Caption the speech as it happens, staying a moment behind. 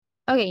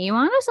Okay, you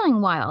want to know something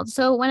wild?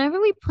 So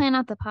whenever we plan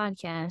out the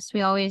podcast,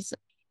 we always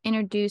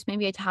introduce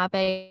maybe a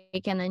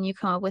topic and then you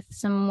come up with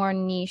some more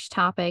niche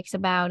topics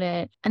about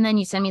it and then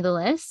you send me the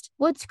list.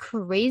 What's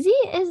crazy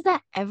is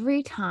that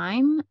every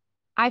time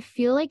I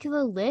feel like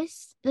the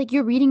list, like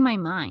you're reading my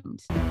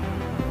mind.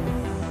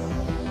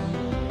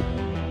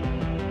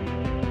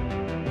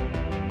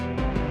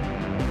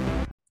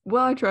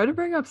 Well, I try to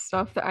bring up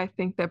stuff that I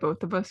think that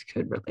both of us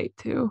could relate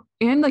to.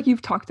 And like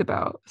you've talked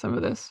about some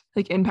of this,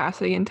 like in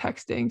passing and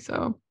texting.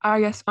 So I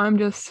guess I'm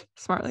just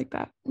smart like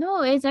that.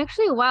 No, it's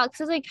actually wild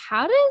because like,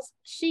 how does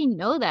she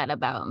know that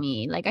about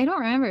me? Like, I don't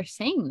remember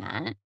saying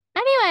that.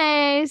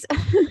 Anyways,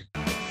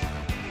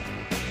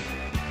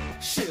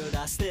 Should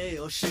I stay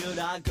or should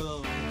I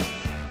go?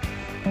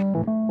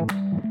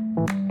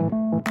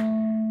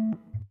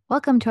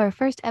 welcome to our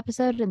first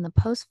episode in the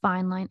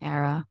post-Fine Line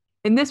era.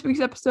 In this week's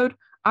episode,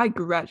 I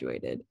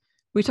graduated.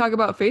 We talk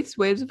about Faith's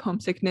waves of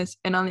homesickness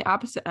and on the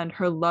opposite end,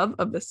 her love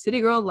of the city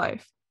girl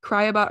life,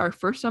 cry about our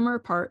first summer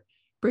apart,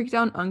 break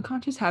down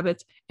unconscious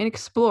habits, and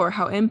explore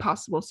how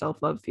impossible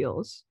self-love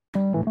feels.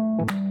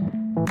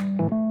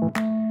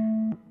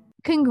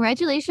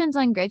 Congratulations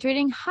on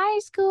graduating high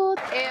school.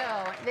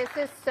 Ew, this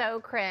is so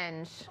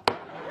cringe.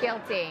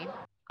 Guilty.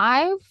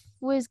 I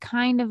was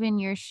kind of in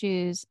your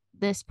shoes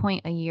this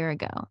point a year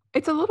ago.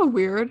 It's a little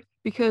weird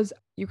because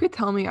you could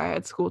tell me I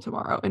had school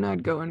tomorrow and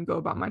I'd go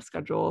about my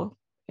schedule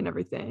and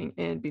everything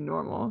and be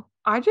normal.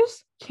 I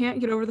just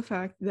can't get over the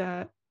fact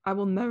that I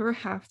will never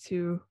have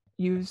to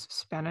use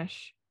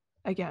Spanish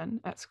again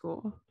at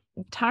school.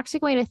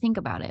 Toxic way to think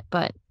about it,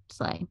 but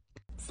slay.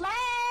 Slay!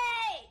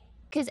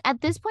 Because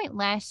at this point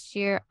last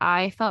year,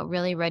 I felt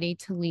really ready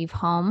to leave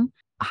home.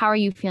 How are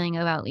you feeling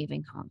about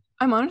leaving home?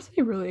 I'm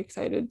honestly really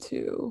excited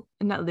to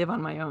not live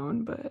on my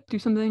own, but do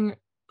something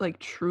like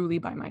truly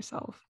by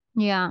myself.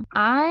 Yeah,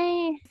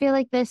 I feel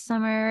like this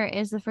summer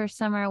is the first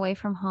summer away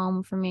from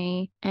home for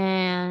me.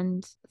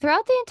 And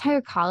throughout the entire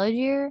college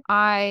year,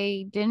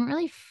 I didn't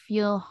really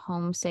feel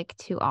homesick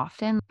too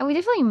often. And we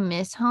definitely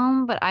miss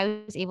home, but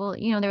I was able,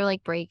 there were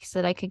like breaks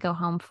that I could go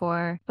home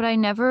for, but I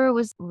never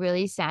was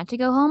really sad to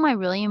go home. I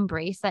really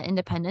embraced that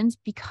independence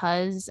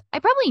because I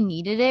probably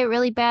needed it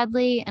really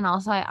badly. And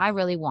also I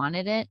really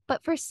wanted it.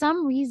 But for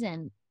some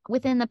reason,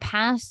 within the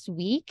past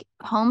week,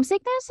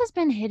 homesickness has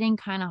been hitting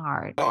kind of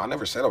hard. No, I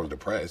never said I was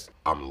depressed.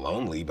 I'm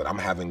lonely, but I'm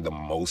having the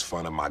most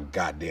fun of my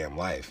goddamn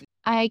life.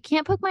 I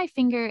can't put my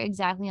finger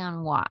exactly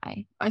on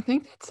why. I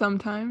think that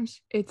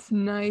sometimes it's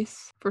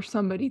nice for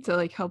somebody to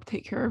like help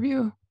take care of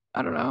you.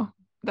 I don't know.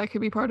 That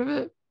could be part of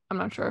it. I'm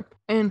not sure.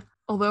 And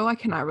although I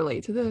cannot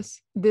relate to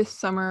this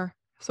summer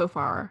so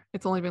far,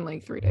 it's only been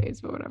like 3 days,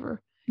 but whatever,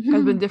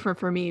 has been different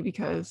for me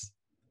because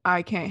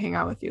I can't hang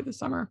out with you this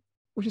summer,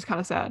 which is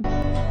kind of sad.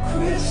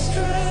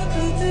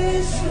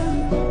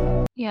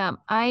 Yeah,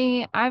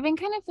 I've been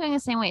kind of feeling the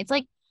same way. It's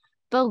like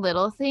the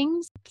little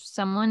things,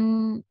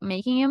 someone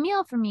making a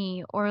meal for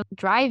me or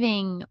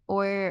driving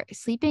or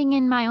sleeping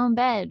in my own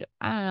bed.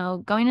 I don't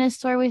know, going to the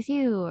store with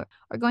you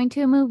or going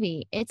to a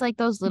movie. It's like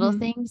those little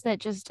things that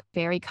just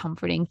very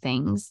comforting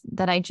things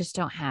that I just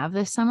don't have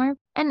this summer.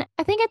 And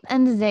I think at the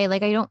end of the day,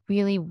 like I don't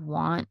really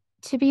want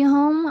to be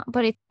home,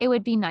 but it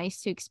would be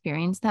nice to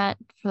experience that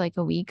for like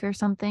a week or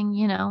something,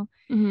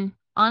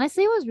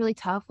 Honestly, what was really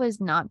tough was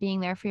not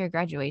being there for your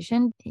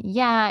graduation.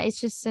 Yeah, it's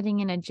just sitting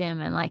in a gym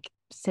and like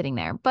sitting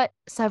there. But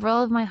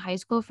several of my high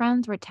school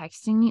friends were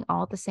texting me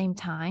all at the same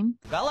time.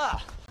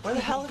 Bella, where the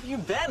hell have you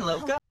been,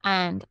 Luca?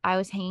 And I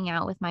was hanging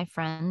out with my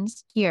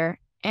friends here.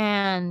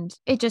 And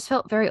it just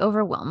felt very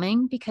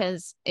overwhelming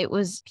because it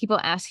was people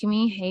asking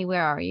me, hey,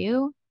 where are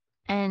you?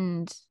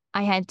 And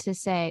I had to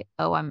say,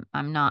 oh,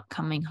 I'm not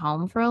coming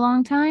home for a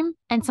long time.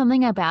 And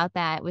something about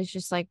that was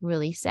just like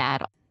really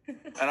sad.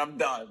 And I'm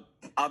done.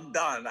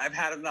 I've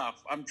had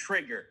enough. I'm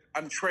triggered.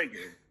 In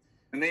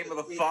the name of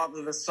the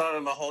Father, the Son,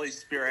 and the Holy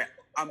Spirit,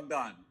 I'm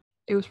done.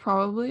 It was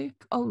probably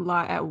a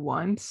lot at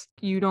once.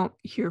 You don't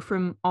hear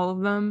from all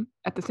of them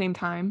at the same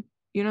time,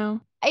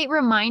 It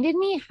reminded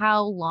me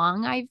how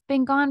long I've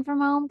been gone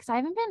from home because I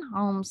haven't been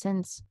home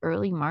since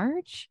early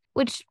March,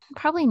 which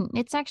probably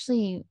it's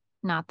actually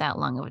not that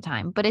long of a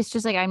time, but it's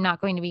just like I'm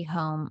not going to be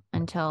home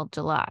until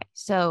July.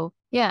 So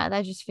yeah,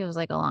 that just feels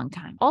like a long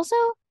time. Also,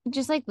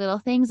 just like little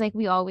things, like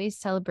we always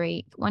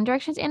celebrate One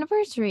Direction's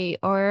anniversary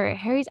or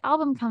Harry's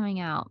album coming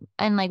out,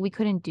 and like we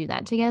couldn't do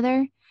that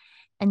together,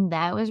 and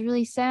that was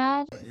really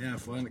sad. Yeah, I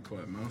find it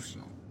quite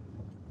emotional.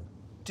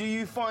 Do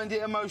you find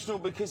it emotional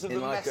because of the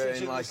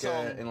message in the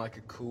song? In like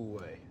a cool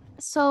way.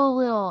 So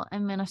little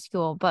and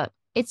minuscule, but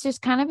it's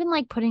just kind of been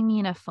like putting me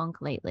in a funk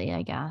lately,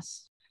 I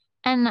guess.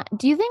 And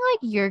do you think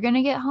like you're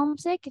gonna get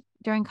homesick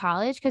during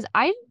college? Because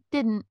I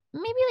didn't,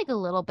 maybe like a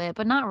little bit,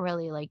 but not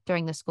really like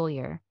during the school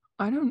year.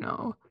 I don't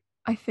know.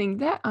 I think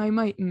that I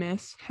might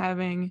miss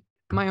having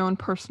my own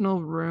personal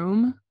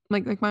room,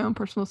 like my own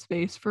personal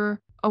space for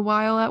a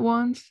while at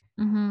once.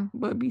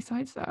 But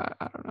besides that,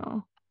 I don't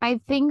know. I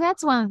think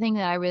that's one thing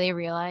that I really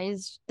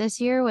realized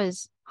this year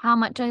was how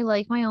much I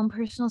like my own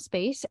personal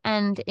space.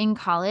 And in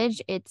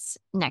college, it's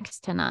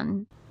next to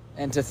none.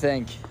 And to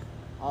think,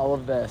 all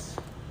of this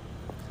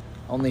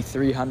Only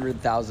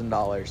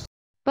 $300,000.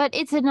 But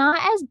it's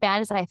not as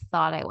bad as I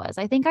thought I was.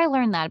 I think I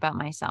learned that about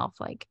myself.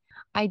 Like,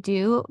 I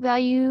do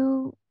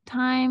value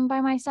time by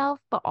myself,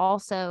 but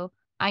also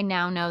I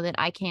now know that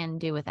I can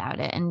do without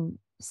it and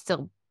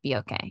still be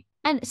okay.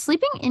 And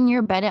sleeping in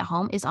your bed at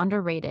home is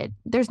underrated.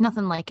 There's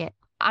nothing like it.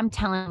 I'm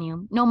telling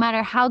you, no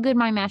matter how good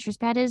my mattress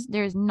pad is,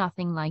 there's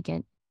nothing like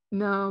it.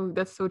 No,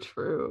 that's so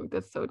true.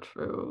 That's so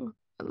true.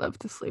 I love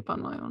to sleep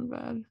on my own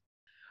bed.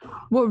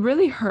 What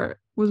really hurt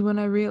was when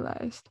I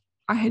realized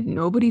I had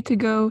nobody to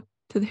go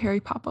to the Harry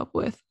pop-up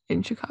with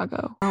in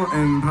Chicago. Oh,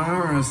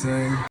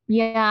 embarrassing.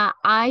 Yeah,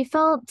 I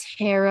felt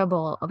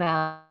terrible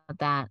about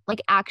that. Like,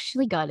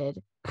 actually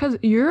gutted. Because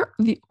you're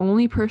the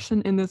only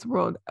person in this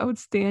world I would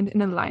stand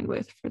in a line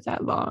with for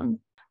that long.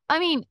 I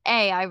mean,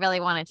 I really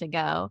wanted to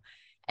go.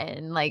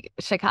 And like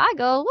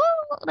Chicago,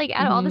 woo, like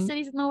out of all the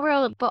cities in the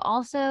world. But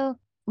also,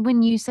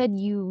 when you said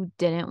you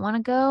didn't want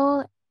to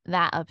go,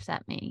 that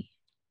upset me.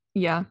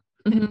 Yeah.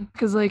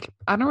 Because like,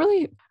 I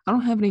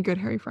don't have any good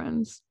Harry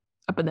friends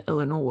up in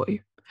Illinois.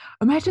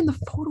 Imagine the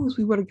photos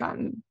we would have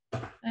gotten.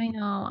 I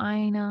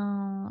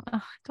know.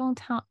 Ugh, don't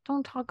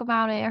talk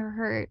about it. It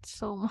hurts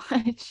so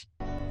much.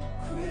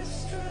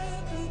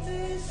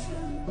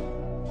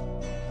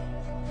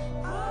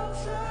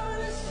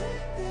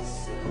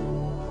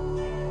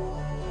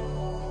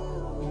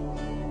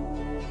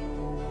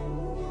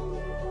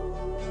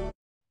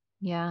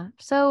 Yeah.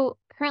 So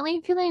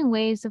currently feeling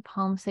waves of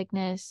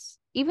homesickness.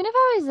 Even if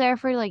I was there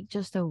for like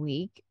just a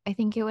week, I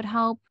think it would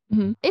help.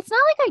 It's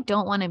not like I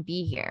don't want to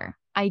be here.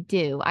 I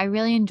do. I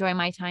really enjoy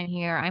my time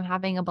here. I'm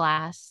having a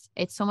blast.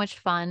 It's so much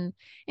fun.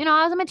 You know,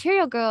 I was a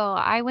material girl.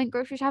 I went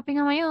grocery shopping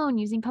on my own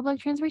using public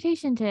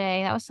transportation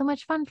today. That was so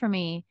much fun for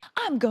me.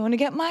 I'm going to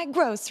get my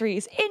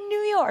groceries in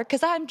New York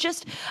because I'm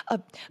just a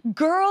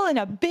girl in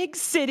a big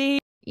city.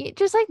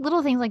 Just like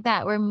little things like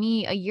that, where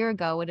me a year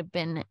ago would have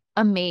been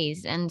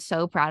amazed and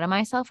so proud of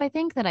myself, I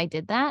think, that I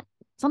did that.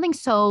 Something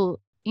so,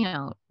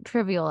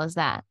 trivial as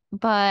that.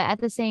 But at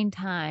the same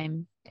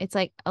time, it's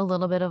like a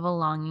little bit of a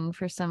longing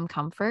for some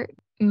comfort.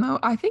 No,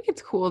 I think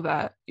it's cool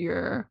that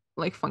you're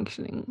like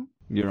functioning.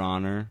 Your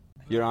Honor,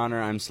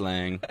 I'm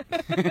slaying.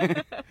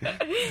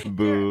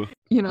 Boo.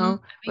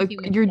 Like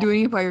you're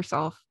doing it by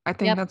yourself. I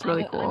think that's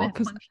really cool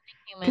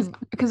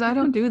because I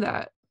don't do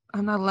that.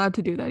 I'm not allowed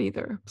to do that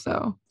either.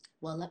 So.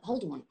 Well,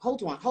 hold on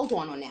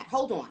on that.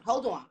 Hold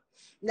on.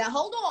 Now,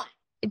 hold on.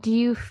 Do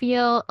you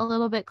feel a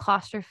little bit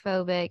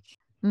claustrophobic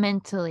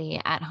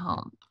mentally at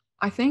home?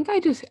 I think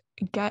I just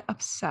get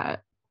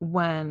upset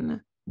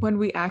when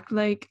we act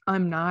like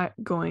I'm not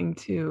going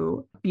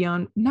to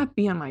not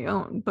be on my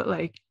own, but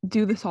like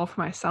do this all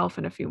for myself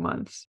in a few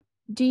months.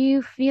 Do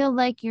you feel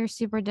like you're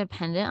super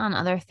dependent on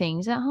other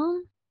things at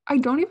home? I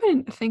don't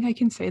even think I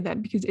can say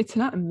that because it's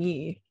not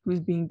me who's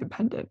being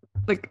dependent.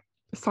 Like,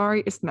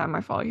 sorry, it's not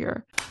my fault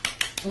here.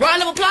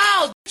 Round of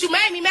applause. You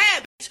made me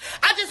mad, bitch.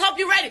 I just hope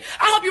you're ready.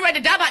 I hope you're ready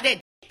to die by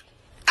that.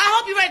 I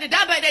hope you're ready to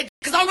die by that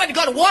because I'm ready to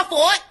go to war for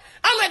it.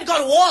 I'm ready to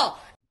go to war.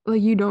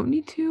 Like, you don't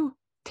need to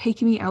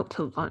take me out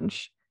to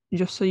lunch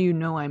just so you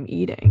know I'm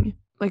eating.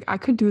 Like, I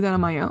could do that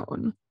on my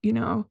own,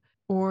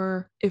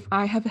 Or if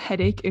I have a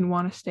headache and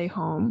want to stay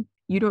home,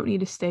 you don't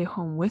need to stay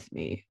home with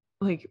me.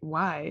 Like,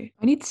 why?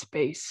 I need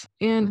space.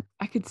 And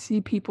I could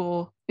see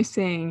people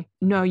saying,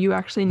 no, you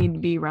actually need to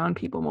be around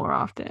people more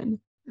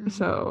often.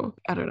 So,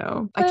 I don't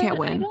know. I can't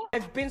win.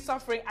 I've been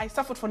suffering. I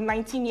suffered for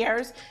 19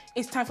 years.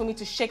 It's time for me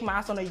to shake my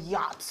ass on a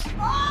yacht. In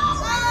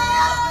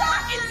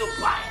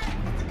Dubai.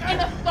 In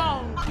a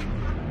thong.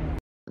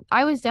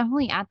 I was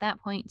definitely at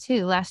that point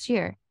too last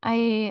year.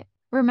 I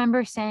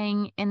remember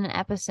saying in an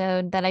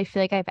episode that I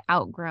feel like I've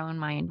outgrown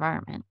my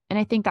environment. And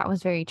I think that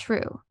was very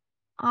true.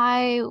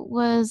 I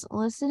was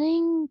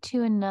listening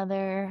to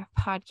another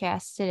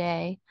podcast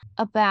today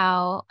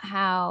about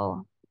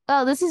how,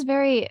 this is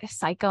very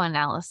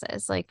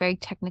psychoanalysis, like very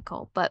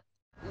technical, but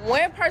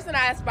one person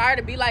I aspire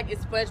to be like is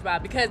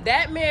SpongeBob because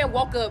that man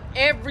woke up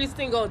every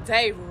single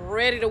day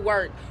ready to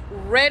work,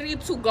 ready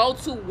to go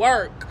to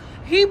work.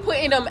 He put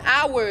in them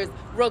hours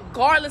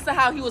regardless of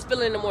how he was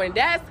feeling in the morning.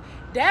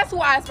 That's who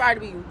I aspire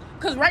to be.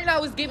 Because right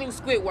now it's giving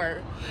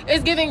Squidward.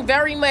 It's giving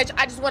very much,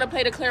 I just want to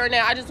play the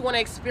clarinet. I just want to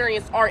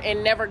experience art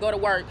and never go to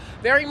work.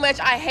 Very much,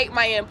 I hate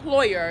my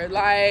employer.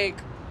 Like,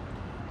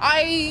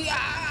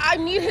 I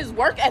need his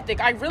work ethic.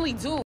 I really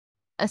do.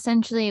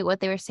 Essentially, what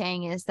they were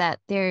saying is that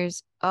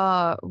there's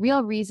a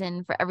real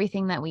reason for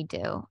everything that we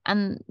do.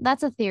 And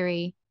that's a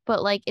theory,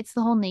 but like it's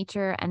the whole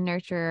nature and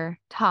nurture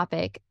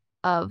topic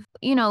of,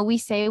 we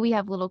say we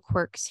have little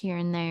quirks here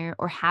and there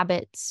or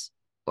habits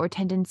or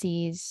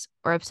tendencies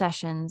or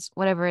obsessions,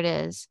 whatever it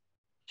is.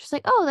 Just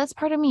like, oh, that's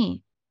part of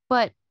me.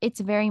 But it's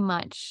very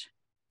much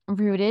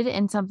rooted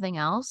in something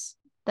else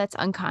that's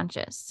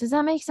unconscious. Does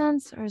that make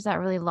sense? Or is that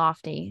really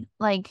lofty?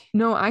 Like,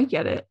 no, I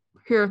get it.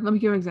 Here, let me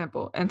give an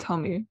example and tell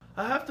me.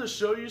 I have to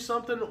show you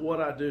something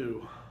what I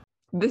do.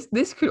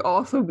 This could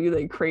also be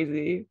like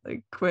crazy.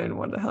 Like, Quinn,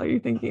 what the hell are you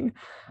thinking?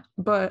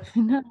 But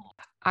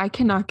I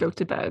cannot go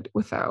to bed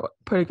without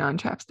putting on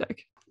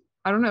chapstick.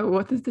 I don't know.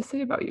 What does this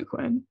say about you,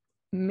 Quinn?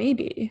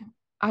 Maybe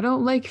I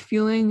don't like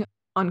feeling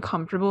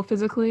uncomfortable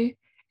physically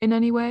in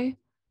any way.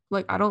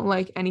 Like, I don't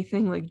like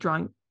anything like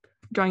drawing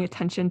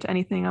attention to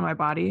anything on my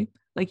body.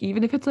 Like,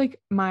 even if it's like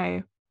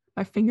my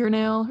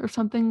fingernail or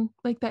something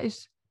like that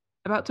is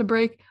about to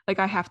break, like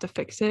I have to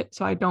fix it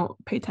so I don't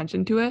pay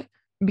attention to it,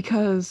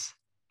 because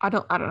I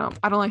don't know.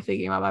 I don't like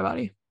thinking about my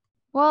body.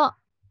 Well,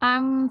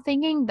 I'm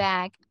thinking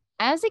back.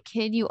 As a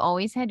kid, you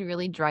always had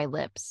really dry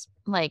lips,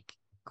 like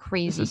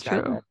crazy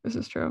dry lips. This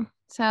is true.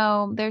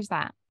 So there's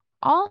that.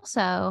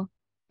 Also,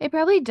 it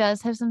probably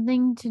does have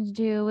something to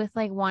do with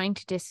like wanting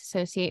to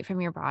disassociate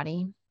from your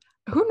body.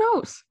 Who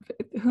knows?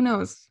 Who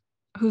knows?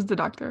 Who's the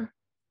doctor?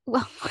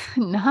 Well,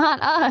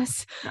 not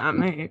us. Not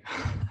me.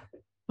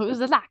 Who's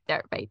the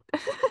doctor, babe?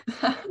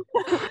 Let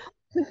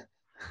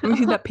me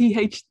see that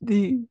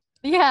PhD.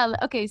 Yeah.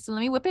 Okay. So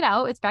let me whip it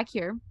out. It's back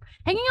here,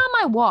 hanging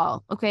on my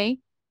wall. Okay.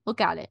 Look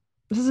at it.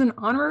 This is an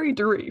honorary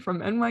degree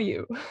from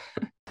NYU.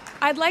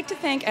 I'd like to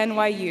thank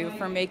NYU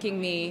for making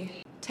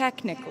me,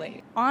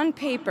 technically, on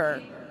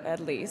paper at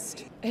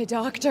least, a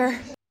doctor.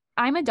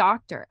 I'm a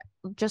doctor,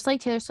 just like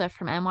Taylor Swift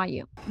from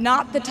NYU.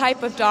 Not the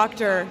type of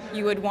doctor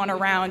you would want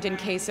around in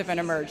case of an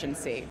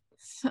emergency.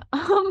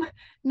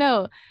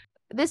 No,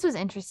 this was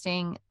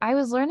interesting. I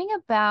was learning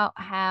about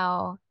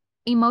how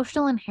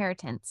emotional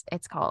inheritance,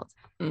 it's called.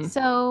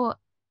 So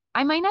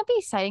I might not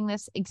be citing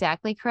this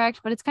exactly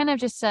correct, but it's kind of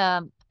just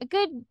a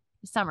good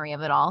summary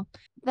of it all.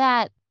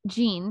 That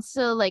genes,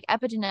 so like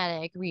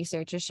epigenetic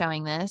research is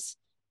showing this,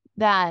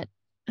 that,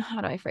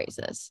 how do I phrase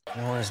this?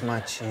 Where's my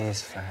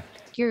cheese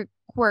fact? Your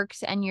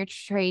quirks and your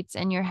traits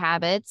and your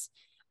habits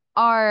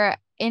are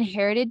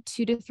inherited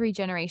 2 to 3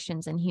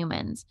 generations in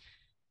humans,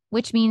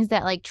 which means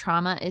that like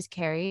trauma is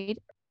carried.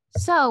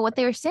 So what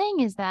they were saying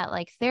is that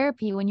like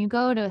therapy, when you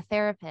go to a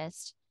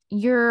therapist,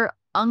 you're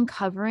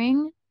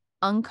uncovering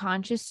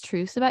unconscious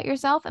truths about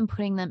yourself and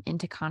putting them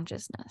into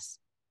consciousness.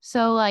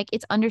 So like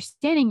it's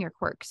understanding your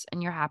quirks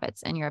and your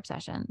habits and your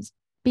obsessions,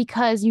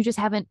 because you just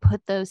haven't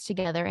put those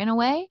together in a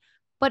way.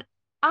 But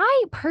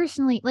I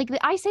personally, like,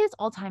 I say this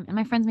all the time and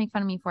my friends make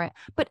fun of me for it,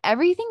 but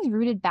everything's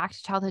rooted back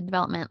to childhood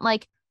development.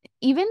 Like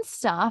even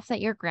stuff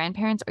that your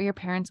grandparents or your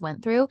parents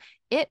went through,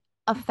 it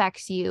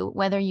affects you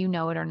whether you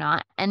know it or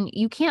not. And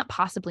you can't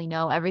possibly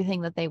know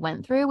everything that they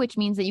went through, which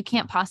means that you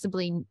can't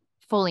possibly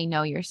fully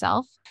know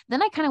yourself.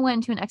 Then I kind of went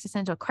into an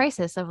existential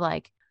crisis of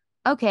like,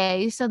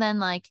 okay, so then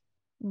like,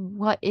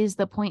 what is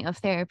the point of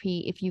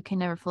therapy if you can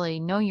never fully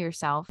know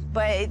yourself?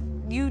 But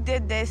you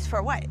did this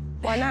for what?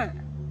 Why not?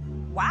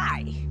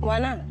 Why? Why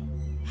not?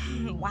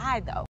 Why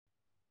though?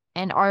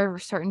 And are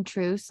certain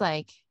truths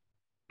like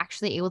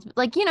actually able to,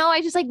 like, you know,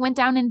 I just like went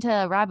down into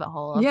a rabbit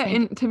hole. Yeah,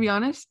 and to be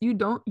honest, you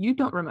don't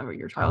remember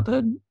your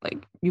childhood.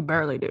 Like you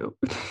barely do.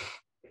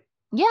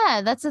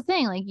 Yeah, that's the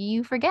thing. Like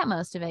you forget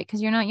most of it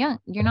because you're not young.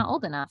 You're not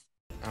old enough.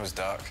 That was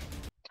dark.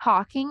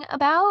 Talking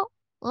about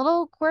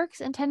little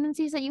quirks and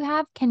tendencies that you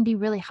have can be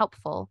really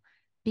helpful,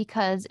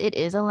 because it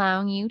is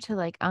allowing you to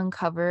like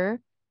uncover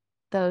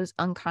those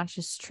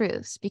unconscious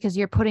truths, because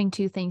you're putting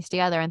 2 things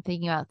together and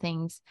thinking about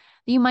things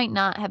that you might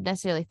not have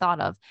necessarily thought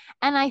of.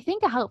 And I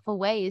think a helpful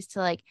way is to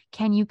like,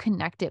 can you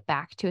connect it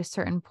back to a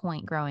certain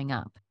point growing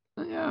up?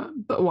 Yeah,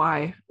 but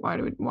why? Why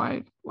do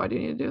you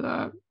need to do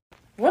that?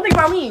 One thing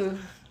about me,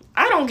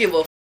 I don't give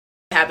a f-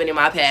 happened in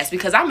my past,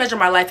 because I measure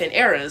my life in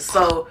eras.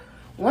 So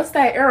once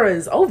that era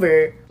is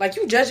over, like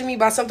you judging me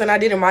by something I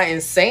did in my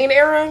insane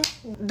era,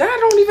 that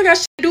don't even got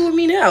shit to do with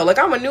me now. Like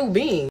I'm a new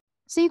being.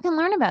 So you can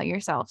learn about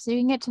yourself, so you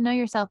can get to know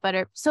yourself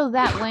better, so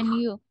that when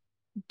you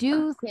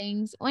do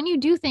things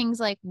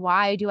like,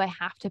 why do I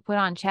have to put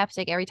on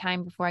chapstick every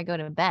time before I go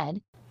to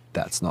bed?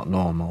 That's not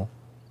normal.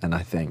 And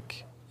I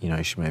think,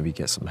 you should maybe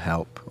get some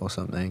help or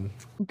something.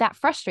 That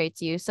frustrates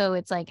you. So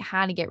it's like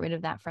how to get rid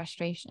of that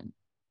frustration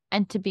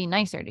and to be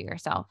nicer to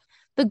yourself.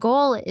 The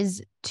goal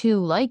is to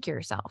like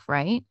yourself,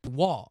 right?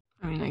 What?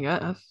 I mean, I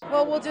guess.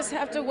 Well, we'll just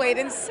have to wait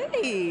and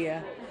see.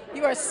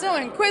 You are so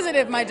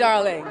inquisitive, my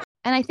darling.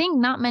 And I think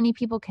not many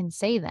people can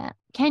say that.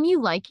 Can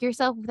you like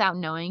yourself without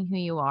knowing who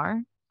you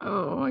are?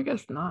 Oh, I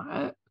guess not.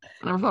 I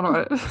never thought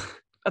about it.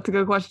 That's a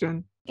good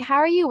question. How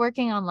are you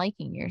working on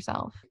liking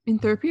yourself? In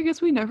therapy, I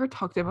guess we never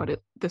talked about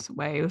it this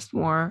way. It was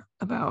more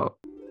about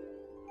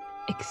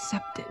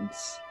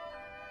acceptance.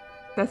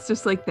 That's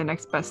just like the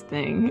next best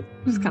thing.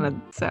 It's kind of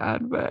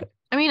sad, but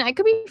I mean, I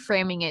could be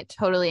framing it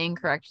totally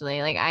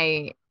incorrectly. Like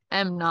I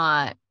am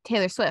not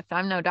Taylor Swift.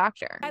 I'm no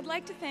doctor. I'd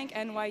like to thank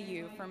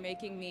NYU for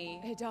making me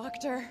a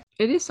doctor.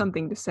 it is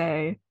something to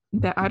say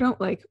that I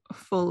don't like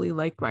fully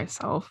like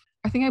myself.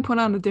 I think I put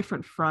on a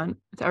different front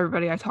to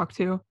everybody I talk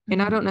to,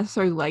 and I don't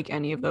necessarily like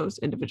any of those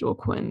individual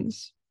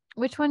Quins.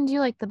 Which one do you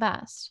like the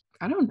best?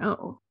 I don't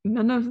know.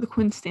 None of the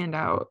Quins stand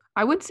out.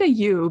 I would say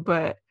you,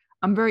 but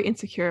I'm very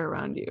insecure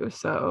around you,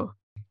 so.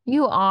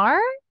 You are?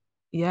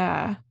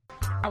 Yeah.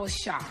 I was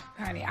shocked,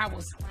 honey. I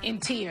was in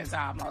tears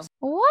almost.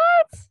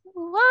 What?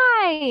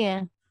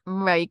 Why?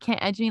 Bro, you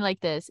can't edge me like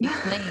this.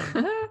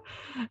 Explain.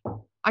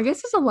 I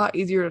guess it's a lot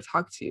easier to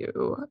talk to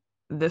you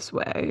this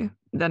way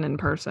than in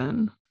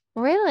person.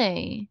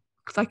 Really?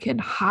 Because I can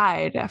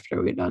hide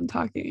after we're done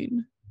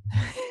talking.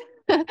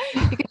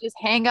 You could just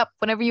hang up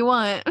whenever you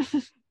want.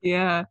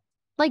 Yeah.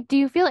 Like, do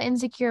you feel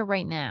insecure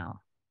right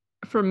now?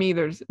 For me,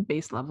 there's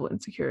base level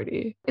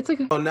insecurity. It's like,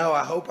 oh no,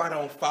 I hope I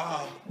don't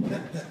fall.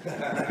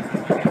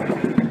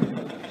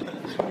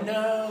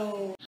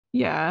 No.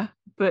 Yeah,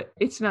 but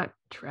it's not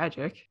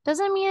tragic.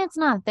 Doesn't mean it's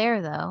not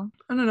there, though.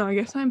 I don't know. I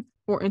guess I'm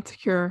more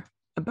insecure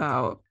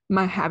about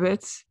my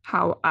habits,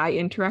 how I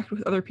interact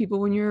with other people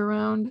when you're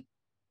around.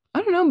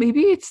 I don't know.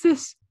 Maybe it's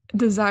this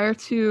desire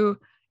to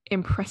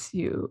impress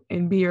you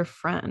and be your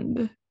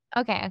friend.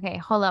 Okay.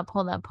 Hold up.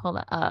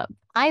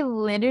 I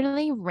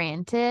literally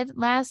ranted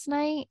last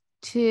night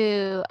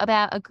to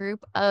about a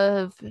group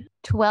of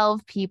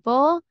 12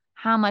 people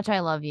how much I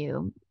love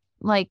you.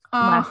 Like,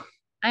 I'm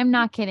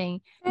not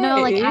kidding. Hey.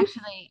 No, like,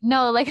 actually,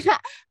 no, like,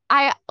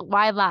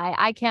 why lie?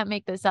 I can't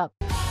make this up.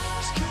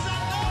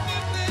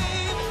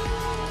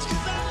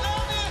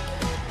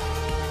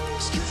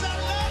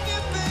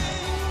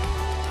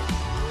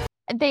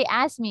 They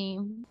asked me,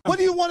 what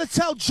do you want to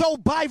tell Joe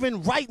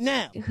Biden right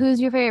now?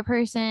 Who's your favorite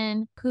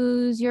person?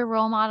 Who's your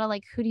role model?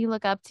 Like, who do you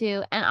look up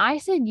to? And I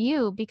said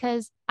you,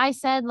 because I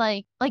said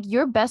like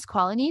your best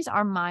qualities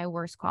are my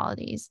worst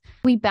qualities.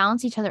 We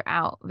balance each other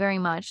out very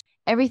much.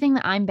 Everything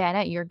that I'm bad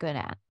at, you're good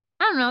at.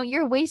 I don't know.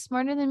 You're way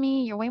smarter than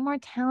me. You're way more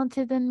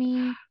talented than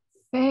me.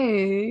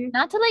 Hey.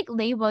 Not to like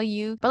label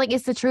you, but like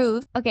it's the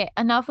truth. Okay,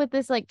 enough with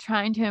this like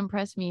trying to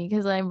impress me,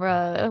 because I'm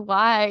bruh,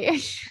 why?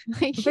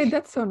 Like, wait,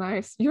 that's so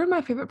nice. You're my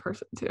favorite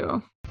person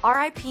too.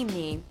 R.I.P.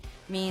 me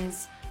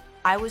means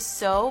I was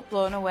so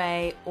blown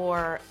away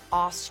or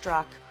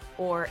awestruck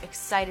or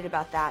excited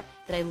about that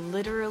I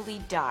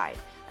literally died.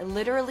 I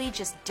literally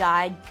just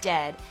died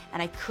dead,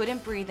 and I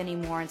couldn't breathe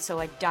anymore, and so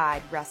I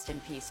died. Rest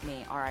in peace,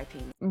 me. R.I.P.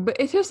 But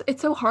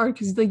it's so hard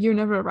because like you're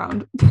never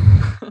around.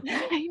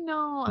 I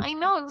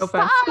know. Go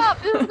Stop.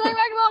 fast. This is going back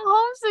to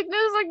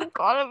homesickness. I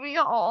gotta be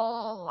home.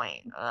 Oh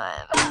my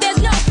god.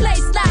 There's no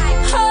place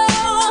like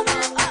home.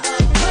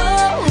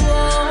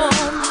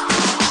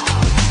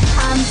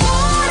 I'm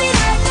boarding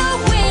at the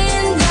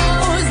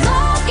windows,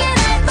 looking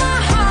at the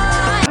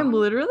heart. I'm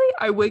literally,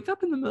 I wake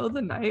up in the middle of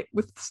the night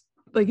with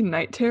like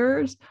night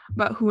terrors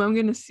about who I'm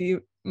gonna see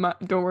my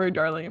Don't Worry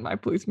Darling and My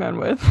Policeman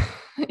with.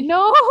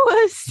 No.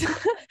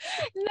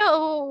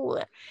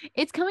 No.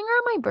 It's coming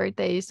around my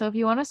birthday, so if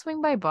you want to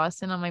swing by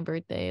Boston on my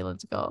birthday,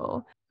 let's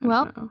go.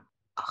 Well,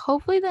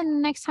 hopefully the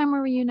next time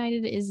we're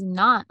reunited is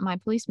not My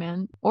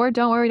Policeman or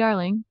Don't Worry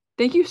Darling.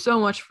 Thank you so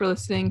much for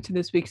listening to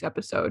this week's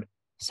episode.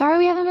 Sorry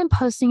we haven't been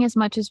posting as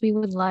much as we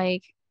would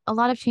like. A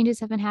lot of changes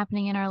have been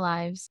happening in our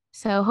lives.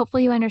 So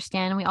hopefully you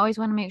understand. We always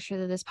want to make sure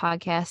that this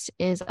podcast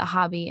is a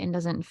hobby and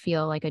doesn't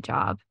feel like a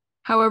job.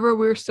 However,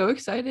 we're so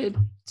excited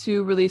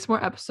to release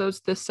more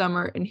episodes this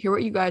summer and hear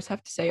what you guys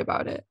have to say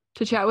about it.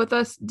 To chat with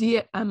us,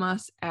 DM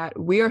us at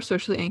We Are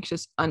Socially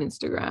Anxious on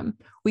Instagram.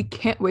 We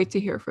can't wait to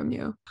hear from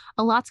you.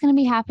 A lot's going to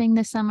be happening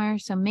this summer,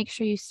 so make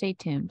sure you stay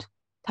tuned.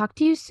 Talk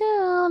to you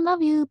soon.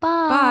 Love you.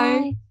 Bye.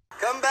 Bye.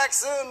 Come back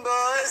soon,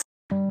 boys.